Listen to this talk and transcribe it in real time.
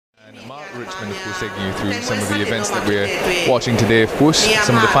Mark Richmond, of course, taking you through some of the events that we're watching today. Of course,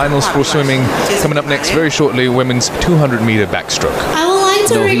 some of the finals for swimming coming up next very shortly. Women's 200-meter backstroke.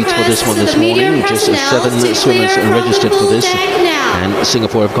 No heats for this one this morning. Just 7 swimmers registered for this. And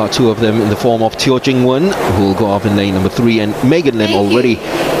Singapore have got 2 of them in the form of Teo Jing-wen, who will go off in lane number 3, and Megan Lim, already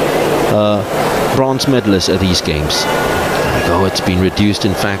bronze medalist at these games. There we go. It's been reduced,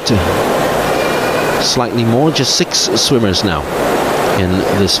 in fact, slightly more. Just 6 swimmers now in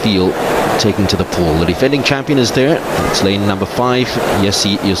this field taking to the pool. The defending champion is there. It's lane number 5,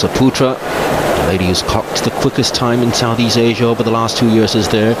 Yessi Yosaputra. The lady who's clocked the quickest time in Southeast Asia over the last 2 years is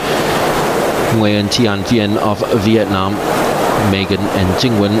there. Nguyen Tian Vien of Vietnam. Megan and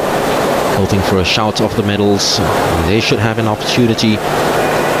Jingwen hoping for a shout of the medals. They should have an opportunity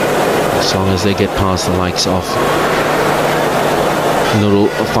as long as they get past the likes of Nurul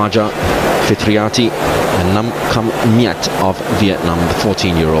Faja Fitriati and Nam Kam Miat of Vietnam, the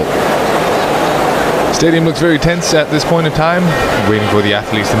 14-year-old. Stadium looks very tense at this point in time, waiting for the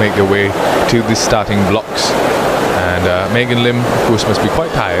athletes to make their way to the starting blocks. And Megan Lim, of course, must be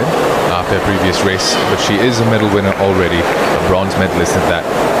quite tired after a previous race, but she is a medal winner already, a bronze medalist at that.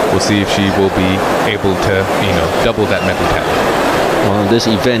 We'll see if she will be able to, double that medal tally. Well, this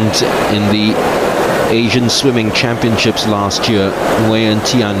event in the Asian Swimming Championships last year, Nguyen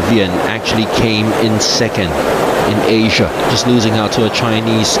Tian Vien actually came in 2nd in Asia, just losing out to a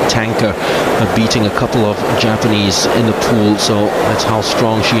Chinese tanker, beating a couple of Japanese in the pool. So that's how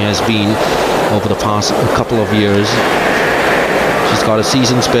strong she has been over the past couple of years. She's got a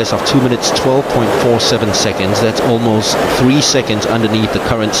season's best of 2 minutes 12.47 seconds. That's almost 3 seconds underneath the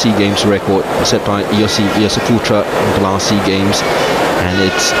current Seagames record set by Yossi Yosaputra in the last Seagames, and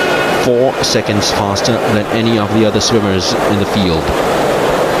it's 4 seconds faster than any of the other swimmers in the field.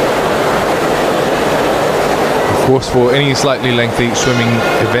 Of course, for any slightly lengthy swimming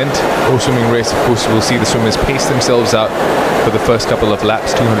event or swimming race, of course, we'll see the swimmers pace themselves out for the first couple of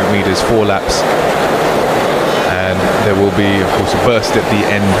laps, 200 meters, 4 laps. And there will be, of course, a burst at the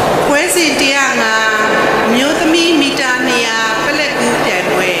end.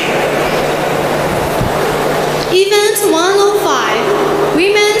 Event 105,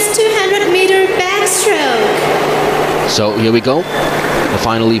 women's 200-meter backstroke. So here we go. The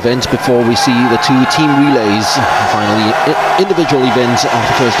final event before we see the 2 team relays. Finally, individual events of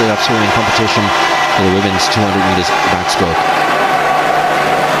the first day of swimming competition for the women's 200 meters backstroke.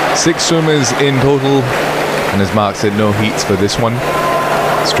 6 swimmers in total, and as Mark said, no heats for this one.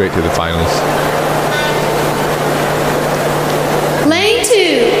 Straight to the finals. Lane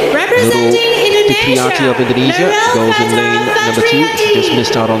 2, representing Fitriati of Indonesia goes in lane number 2. She just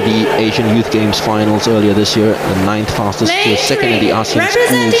missed out on the Asian Youth Games finals earlier this year, the 9th fastest to 2nd in the ASEAN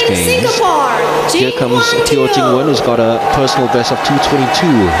Schools Games. Here comes Teo Jing-wen, who's got a personal best of 2:22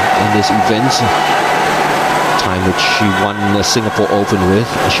 in this event, time which she won the Singapore Open with.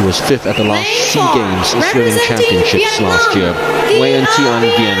 She was 5th at the last Seagames Swimming Championships last year. Nguyen Tian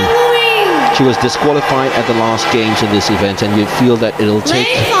Vien. She was disqualified at the last games in this event, and you feel that it'll take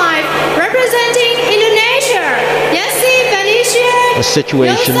a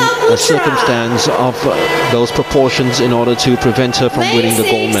situation, a circumstance of those proportions in order to prevent her from winning the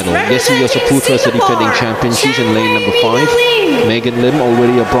gold medal. Yessi Yosaputra is the defending champion. She's in lane number 5. Megan Lim,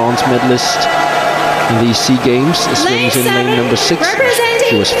 already a bronze medalist in these SEA Games, swims in lane number 6.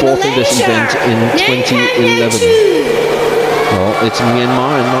 She was 4th in this event in 2011. Well, it's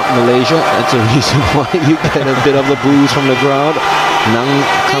Myanmar and not Malaysia. That's the reason why you get a bit of the boos from the crowd. Nang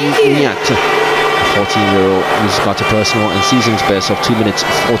Kam Nyat, 14-year-old, who's got a personal and season's best of 2 minutes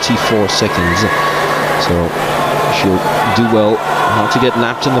 44 seconds. So she'll do well not to get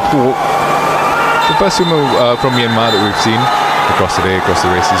lapped in the pool. The first swimmer from Myanmar that we've seen across the day, across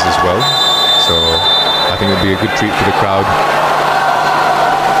the races as well. So I think it'll be a good treat for the crowd.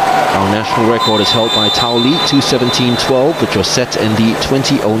 Our national record is held by Tao Li, 2:17.12, which was set in the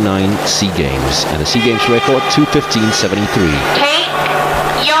 2009 SEA Games. And the SEA Games record, 2:15.73. Take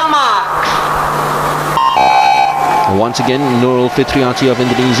your marks. Once again, Nurul Fitriati of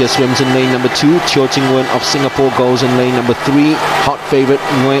Indonesia swims in lane number 2. Teo Jing-wen of Singapore goes in lane number 3. Hot favorite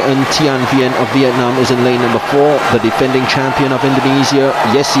Nguyen Tian Vien of Vietnam is in lane number 4. The defending champion of Indonesia,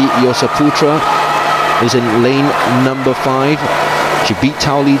 Yessi Yosaputra, is in lane number 5. She beat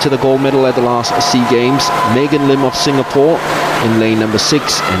Tao Li to the gold medal at the last SEA Games. Megan Lim of Singapore in lane number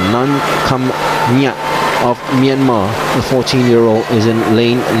 6, and Nan Kam Nyat of Myanmar, the 14-year-old, is in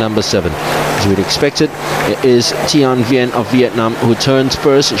lane number 7. As we'd expected, it is Tian Vien of Vietnam who turns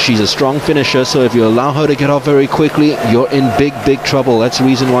first. She's a strong finisher, so if you allow her to get off very quickly, you're in big trouble. That's the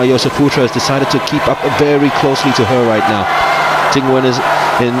reason why Yosaputra has decided to keep up very closely to her right now. Jing-wen is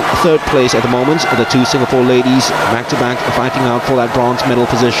in third place at the moment. The two Singapore ladies back-to-back fighting out for that bronze medal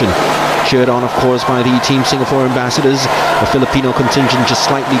position. Cheered on, of course, by the Team Singapore ambassadors. The Filipino contingent just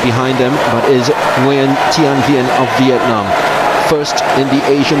slightly behind them, but is Nguyen Thi Anh Viên of Vietnam. First in the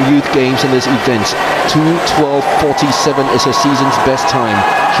Asian Youth Games in this event. 2:12.47 is her season's best time.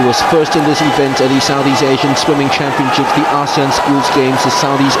 She was first in this event at the Southeast Asian Swimming Championships, the ASEAN Schools Games, the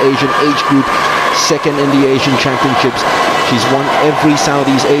Southeast Asian Age Group, second in the Asian Championships. She's won every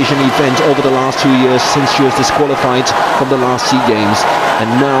Southeast Asian event over the last 2 years since she was disqualified from the last SEA Games.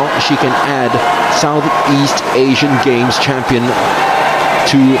 And now she can add Southeast Asian Games champion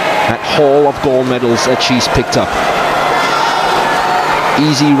to that haul of gold medals that she's picked up.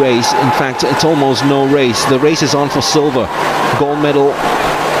 Easy race. In fact, it's almost no race. The race is on for silver. Gold medal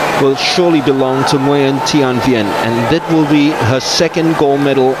will surely belong to Nguyen Thi Anh Viên, and that will be her second gold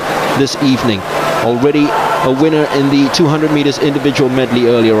medal this evening. Already a winner in the 200 meters individual medley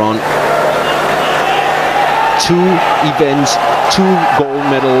earlier on. 2 events, 2 gold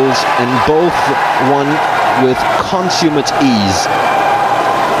medals, and both won with consummate ease.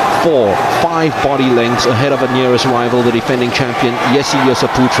 4-5 body lengths ahead of her nearest rival, the defending champion Yessi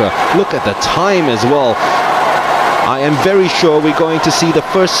Yosaputra. Look at the time as well. I am very sure we're going to see the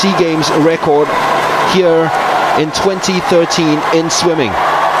first SEA Games record here in 2013 in swimming.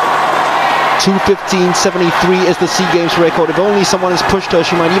 2:15.73 is the SEA Games record. If only someone has pushed her,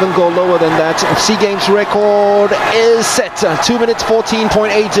 she might even go lower than that. SEA Games record is set. 2 minutes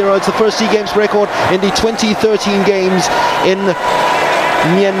 14.80. It's the first SEA Games record in the 2013 Games in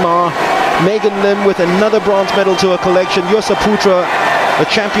Myanmar. Megan Lim with another bronze medal to her collection. Yosaputra, the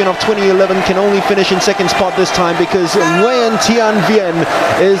champion of 2011, can only finish in second spot this time because Nguyen Thi Anh Viên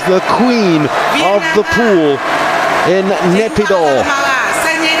is the queen of the pool in Naypyidaw.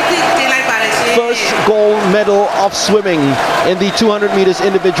 First gold medal of swimming in the 200 meters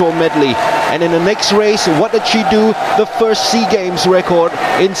individual medley. And in the next race, what did she do? The first SEA Games record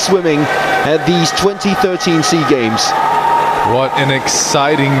in swimming at these 2013 SEA Games. What an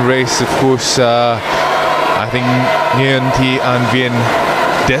exciting race. Of course, I think Nguyen Thi Anh Viên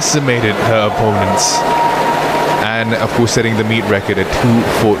decimated her opponents. And of course setting the meet record at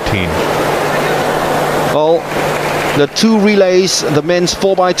 2:14. Well, the two relays, the men's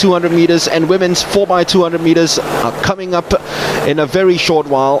 4x200 meters and women's 4x200 meters, are coming up in a very short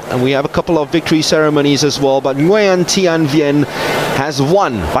while, and we have a couple of victory ceremonies as well. But Nguyen Thi Anh Viên has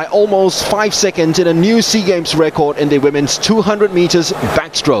won by almost 5 seconds in a new SEA Games record in the women's 200 meters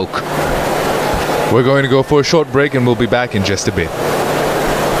backstroke. We're going to go for a short break and we'll be back in just a bit.